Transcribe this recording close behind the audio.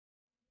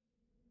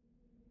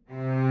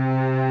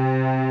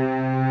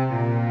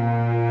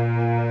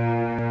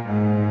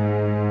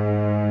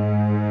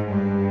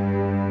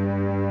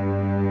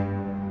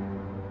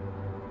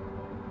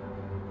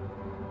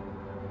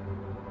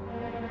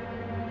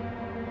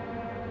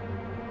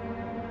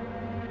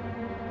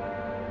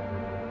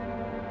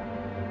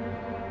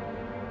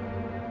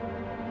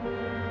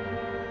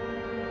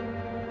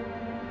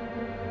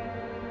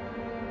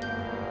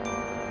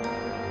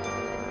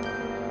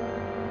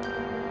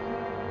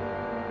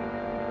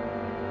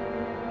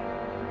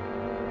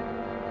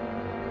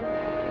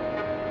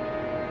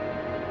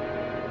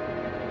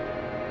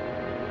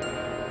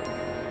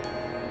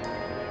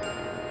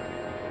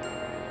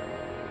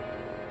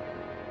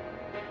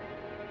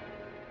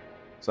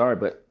Sorry,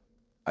 but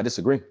I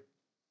disagree.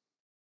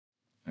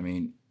 I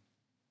mean,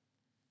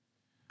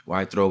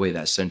 why throw away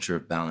that center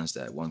of balance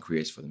that one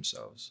creates for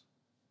themselves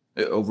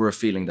over a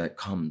feeling that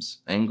comes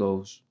and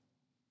goes?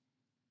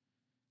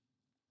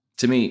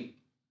 To me,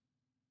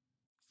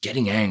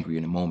 getting angry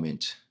in a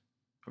moment,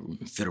 or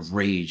a fit of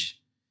rage,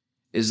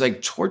 is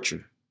like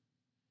torture.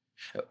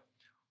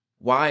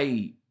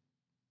 Why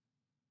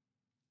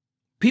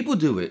people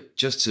do it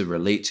just to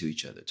relate to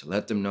each other, to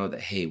let them know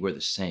that, hey, we're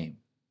the same.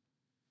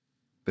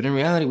 But in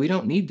reality, we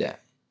don't need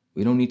that.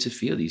 We don't need to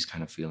feel these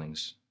kind of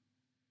feelings.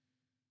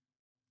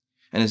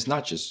 And it's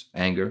not just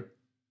anger.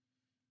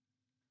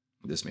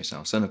 This may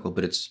sound cynical,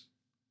 but it's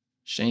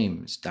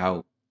shame, it's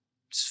doubt,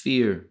 it's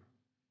fear,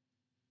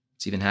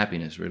 it's even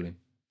happiness, really.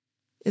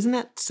 Isn't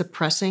that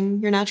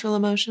suppressing your natural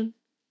emotion?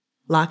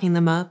 Locking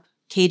them up,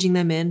 caging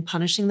them in,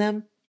 punishing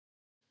them?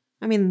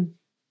 I mean,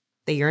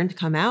 they yearn to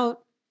come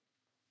out.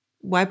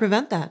 Why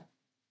prevent that?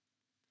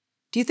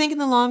 Do you think in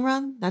the long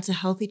run that's a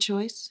healthy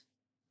choice?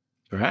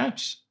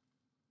 Perhaps.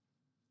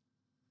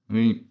 I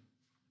mean,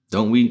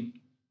 don't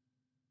we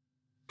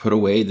put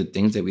away the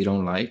things that we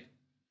don't like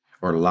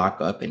or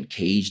lock up and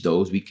cage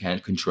those we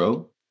can't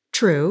control?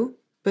 True,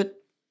 but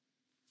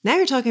now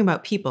you're talking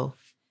about people,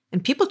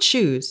 and people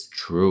choose.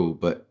 True,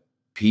 but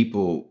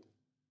people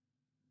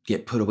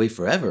get put away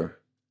forever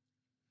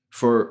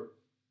for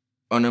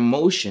an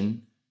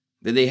emotion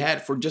that they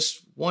had for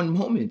just one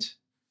moment.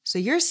 So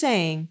you're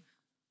saying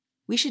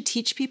we should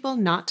teach people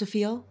not to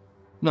feel?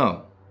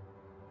 No,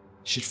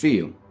 they should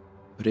feel,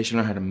 but they should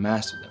learn how to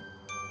master them,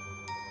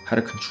 how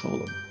to control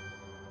them.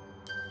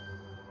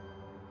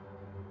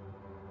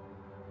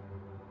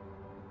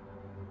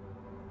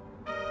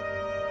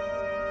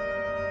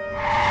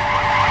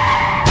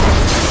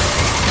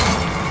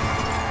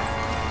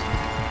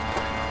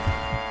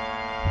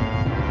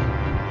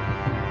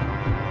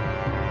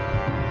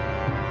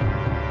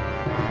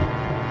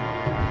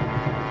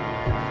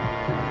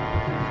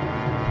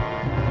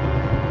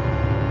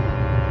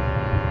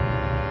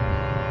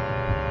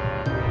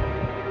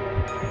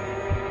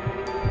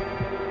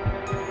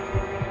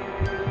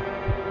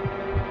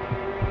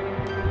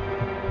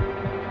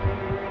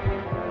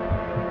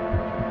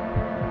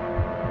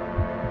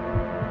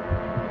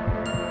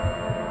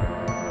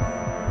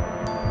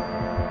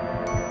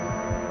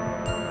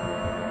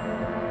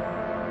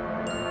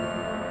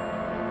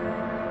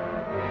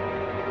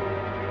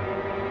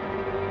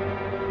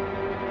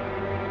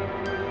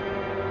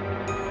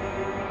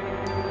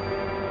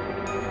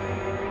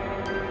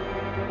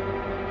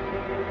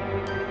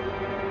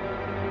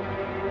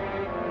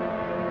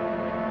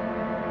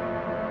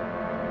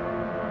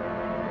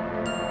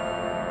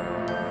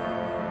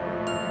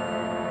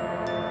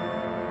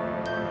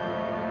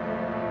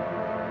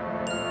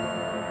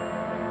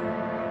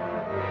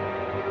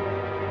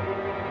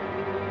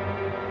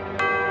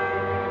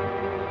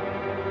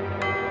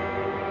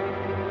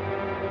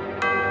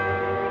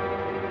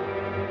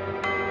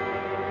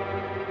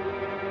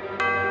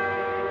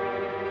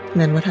 And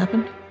then what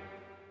happened?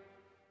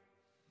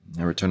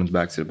 I returned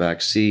back to the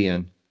back seat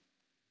and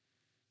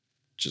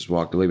just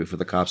walked away before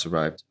the cops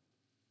arrived.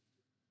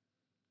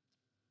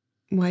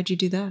 Why'd you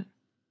do that?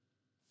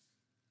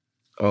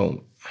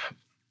 Oh,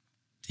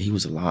 he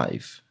was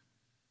alive.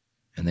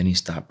 And then he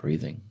stopped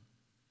breathing.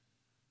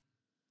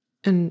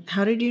 And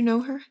how did you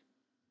know her?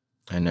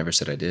 I never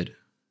said I did.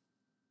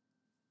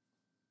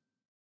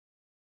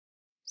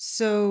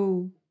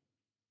 So,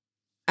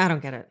 I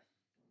don't get it.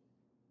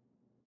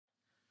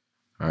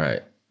 All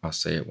right, I'll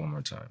say it one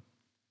more time.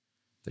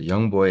 The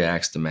young boy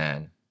asked the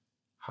man,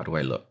 "How do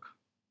I look?"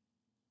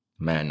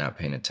 The man, not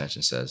paying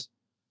attention, says,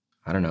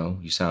 "I don't know,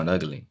 you sound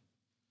ugly."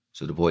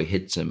 So the boy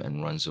hits him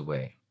and runs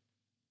away.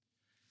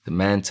 The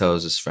man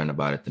tells his friend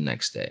about it the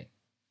next day.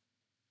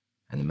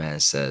 And the man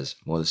says,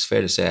 "Well, it's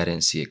fair to say I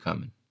didn't see it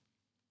coming."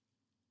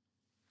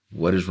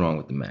 What is wrong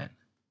with the man?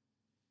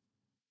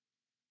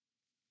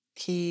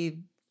 He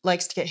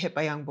likes to get hit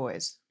by young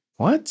boys.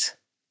 What?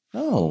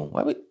 No,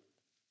 why would...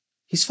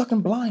 He's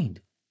fucking blind.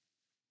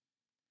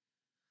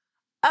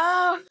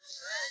 Oh.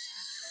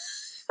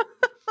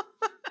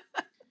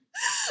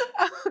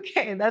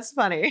 Okay, that's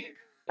funny.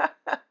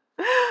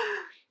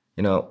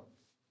 You know,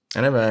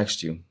 I never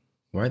asked you,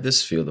 why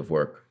this field of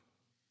work?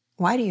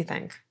 Why do you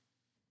think?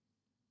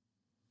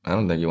 I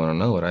don't think you want to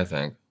know what I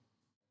think.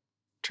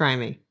 Try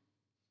me.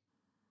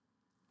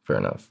 Fair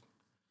enough.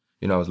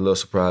 You know, I was a little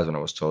surprised when I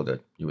was told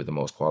that you were the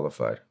most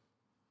qualified.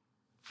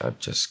 I'm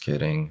just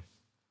kidding.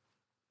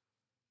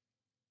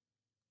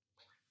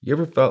 You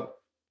ever felt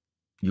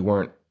you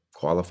weren't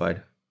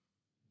qualified?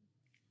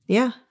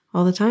 Yeah,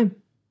 all the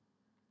time.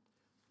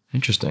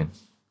 Interesting.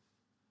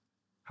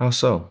 How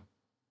so?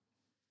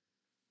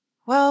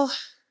 Well,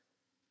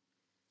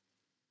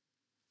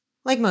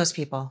 like most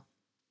people,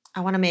 I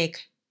want to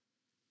make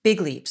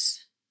big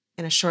leaps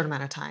in a short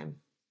amount of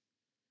time.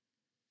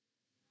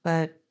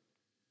 But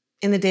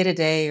in the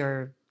day-to-day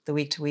or the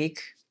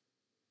week-to-week,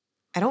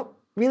 I don't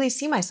really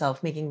see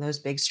myself making those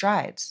big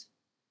strides.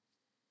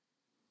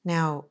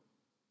 Now,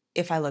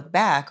 if I look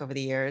back over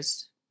the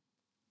years,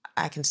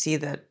 I can see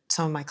that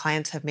some of my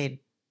clients have made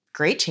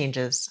great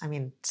changes. I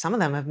mean, some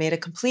of them have made a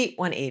complete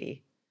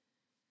 180.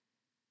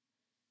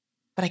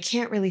 But I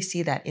can't really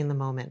see that in the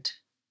moment.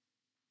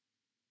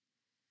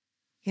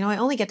 I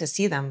only get to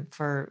see them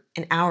for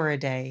an hour a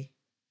day,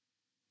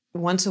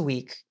 once a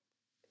week.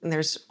 And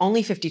there's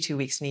only 52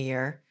 weeks in a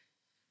year.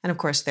 And of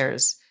course,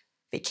 there's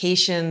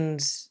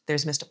vacations,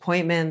 there's missed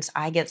appointments.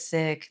 I get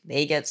sick,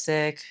 they get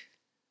sick.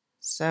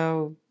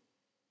 So,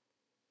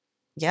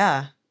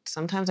 yeah,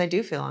 sometimes I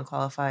do feel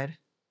unqualified.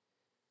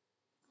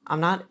 I'm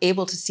not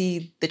able to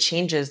see the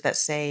changes that,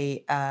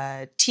 say,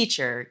 a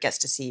teacher gets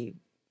to see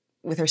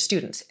with her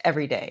students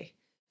every day,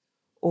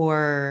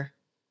 or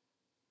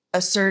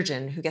a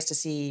surgeon who gets to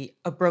see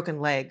a broken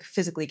leg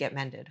physically get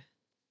mended.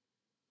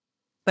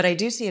 But I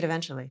do see it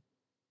eventually.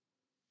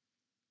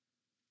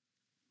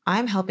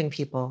 I'm helping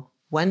people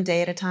one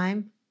day at a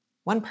time,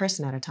 one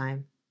person at a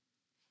time,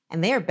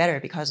 and they are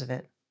better because of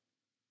it.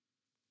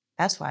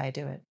 That's why I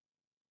do it.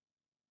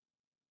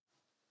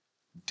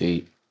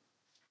 D.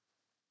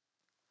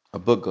 A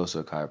book goes to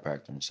a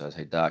chiropractor and says,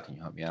 "Hey, doc, can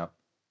you help me out?"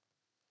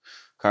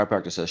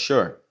 Chiropractor says,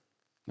 "Sure.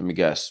 Let me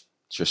guess.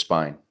 It's your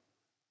spine."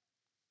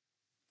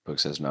 Book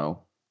says,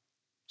 "No,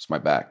 it's my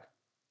back."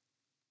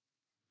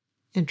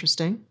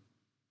 Interesting.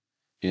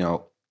 We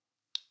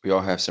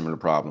all have similar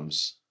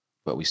problems,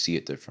 but we see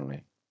it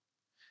differently.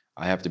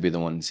 I have to be the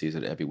one that sees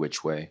it every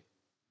which way.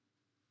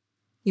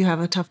 You have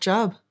a tough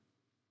job.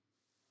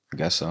 I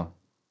guess so.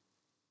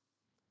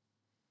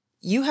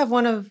 You have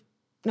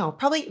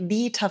probably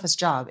the toughest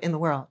job in the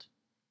world.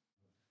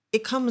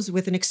 It comes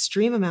with an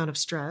extreme amount of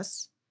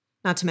stress,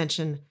 not to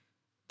mention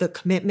the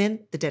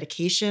commitment, the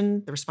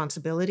dedication, the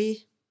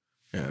responsibility.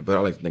 Yeah, but I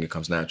like to think it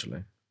comes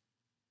naturally.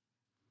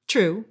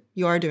 True,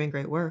 you are doing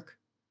great work.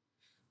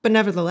 But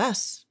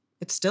nevertheless,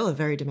 it's still a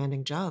very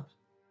demanding job.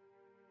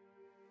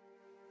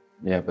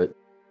 Yeah, but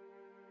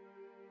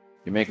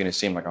you're making it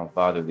seem like I'm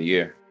Father of the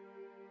Year.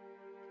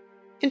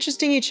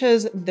 Interesting you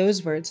chose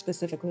those words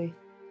specifically.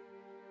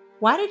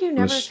 Why did you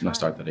never Let's not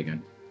start that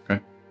again,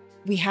 okay?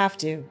 We have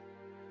to.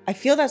 I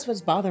feel that's what's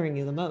bothering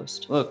you the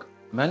most. Look,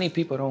 many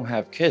people don't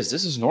have kids.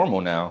 This is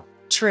normal now.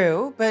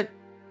 True, but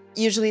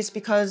usually it's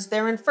because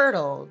they're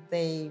infertile,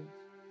 they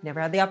never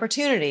had the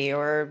opportunity,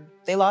 or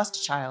they lost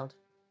a child.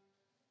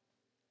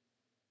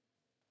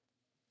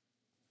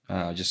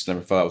 I just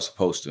never thought I was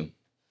supposed to.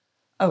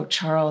 Oh,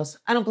 Charles,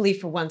 I don't believe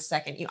for 1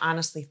 second you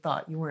honestly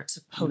thought you weren't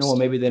supposed Well, to.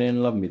 maybe they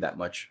didn't love me that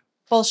much.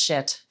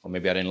 Bullshit. Or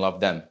maybe I didn't love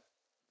them.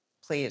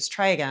 Please,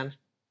 try again.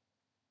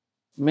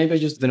 Maybe I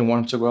just didn't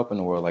want them to grow up in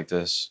a world like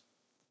this.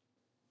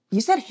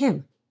 You said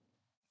him.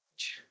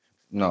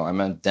 No, I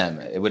meant them.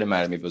 It wouldn't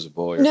matter if it was a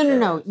boy or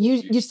No.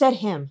 You said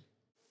him.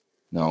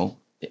 No.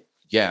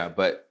 Yeah,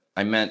 but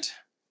I meant...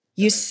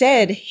 You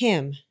said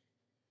him.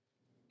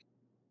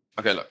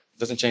 Okay, look. It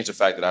doesn't change the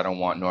fact that I don't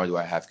want, nor do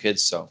I have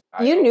kids, so...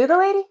 You knew the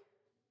lady?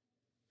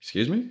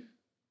 Excuse me?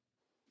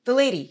 The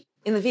lady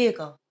in the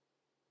vehicle.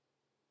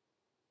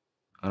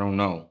 I don't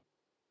know.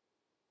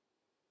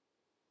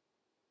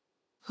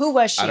 Who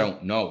was she? I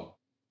don't know.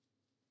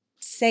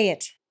 Say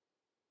it.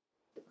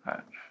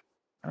 I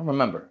don't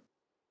remember.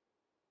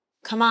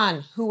 Come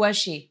on, who was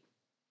she?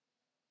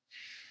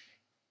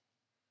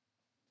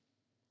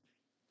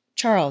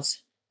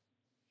 Charles,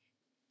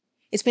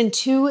 it's been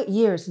 2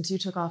 years since you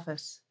took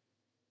office.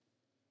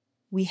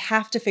 We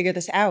have to figure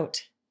this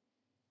out.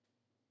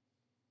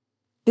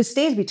 This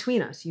stays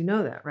between us, you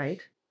know that,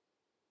 right?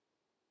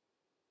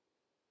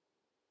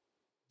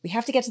 We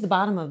have to get to the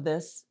bottom of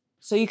this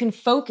so you can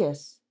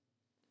focus,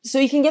 so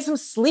you can get some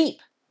sleep.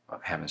 I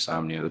have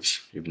insomnia.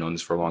 You've known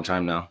this for a long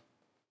time now.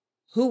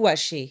 Who was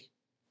she?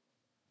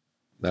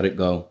 Let it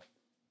go.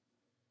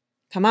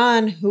 Come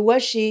on, who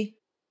was she?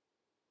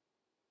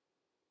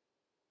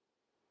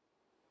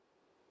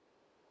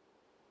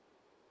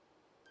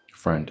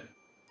 Friend.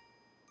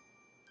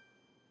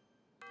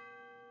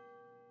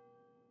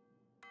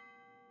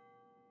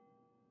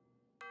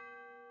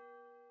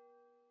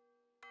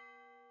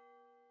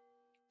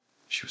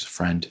 She was a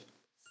friend.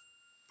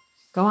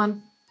 Go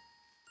on.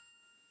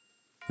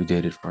 We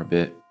dated for a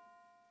bit.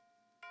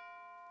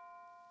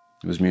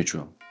 It was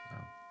mutual.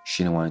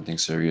 She didn't want anything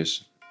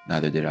serious.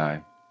 Neither did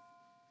I.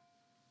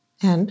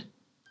 And?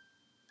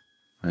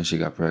 And she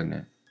got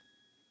pregnant.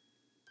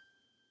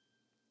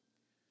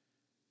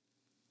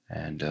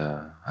 And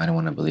I didn't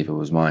want to believe it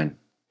was mine.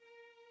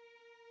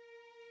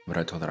 But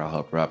I told her I'll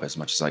help her up as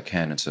much as I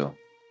can until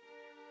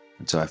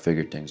I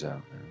figured things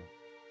out.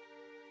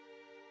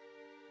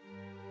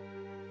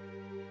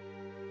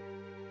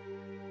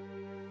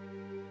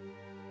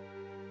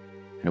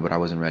 But I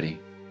wasn't ready.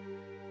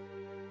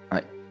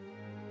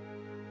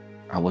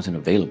 I wasn't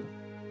available.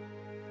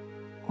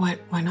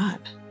 Why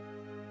not?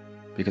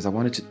 Because I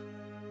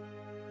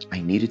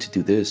needed to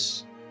do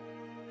this.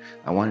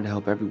 I wanted to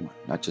help everyone,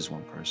 not just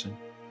one person.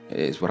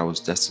 It's what I was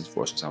destined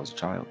for since I was a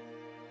child.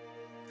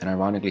 And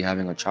ironically,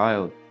 having a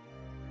child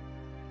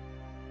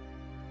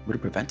would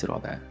have prevented all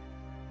that.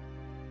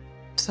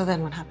 So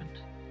then what happened?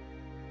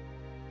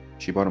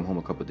 She brought him home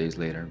a couple of days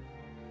later.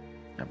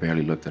 I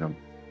barely looked at him.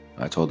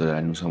 I told her that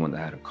I knew someone that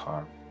had a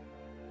car.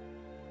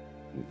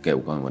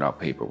 get going without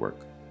paperwork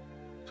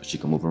so she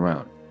can move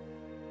around.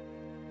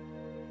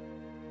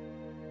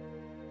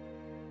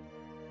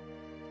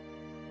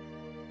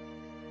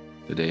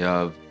 The day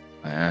of,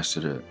 I asked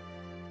her to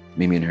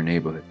meet me in her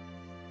neighborhood,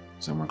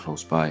 somewhere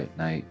close by at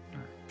night. I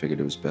figured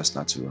it was best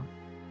not to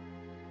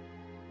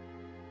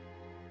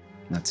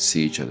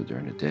see each other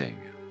during the day,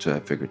 so I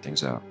figured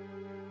things out.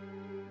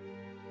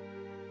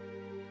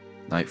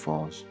 Night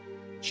falls,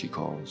 she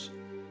calls.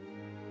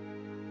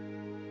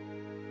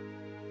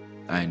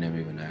 I never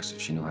even asked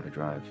if she knew how to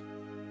drive.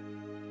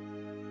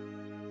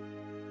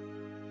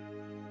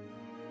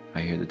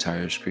 I hear the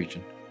tires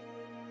screeching,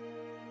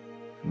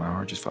 and my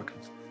heart just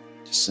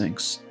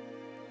sinks.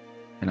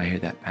 And I hear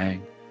that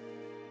bang.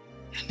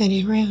 And then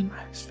you ran.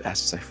 As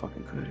fast as I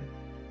fucking could.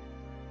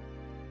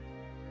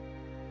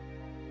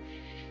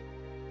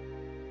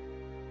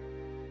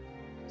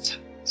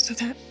 So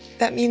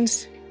that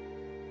means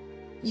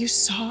you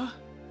saw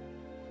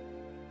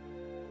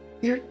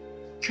your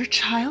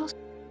child?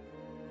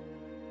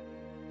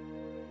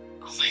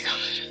 Oh my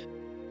God.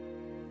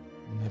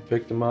 And I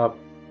picked him up.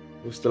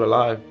 He was still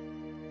alive.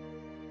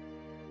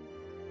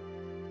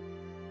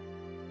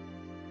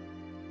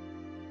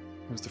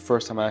 It was the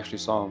first time I actually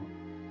saw him.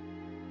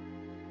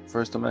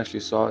 First time I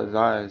actually saw his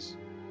eyes.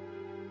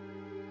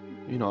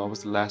 You know, it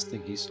was the last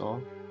thing he saw.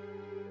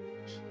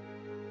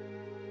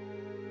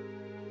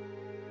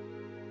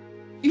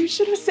 You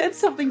should have said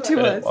something to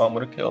us. Mom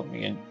would have killed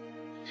me,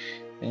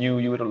 and you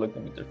would have looked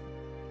at me different.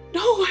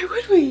 No, why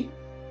would we?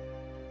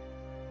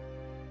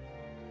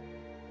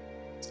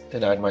 They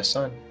died my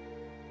son.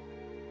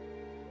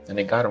 And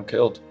they got him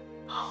killed.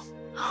 Oh,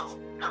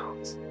 no.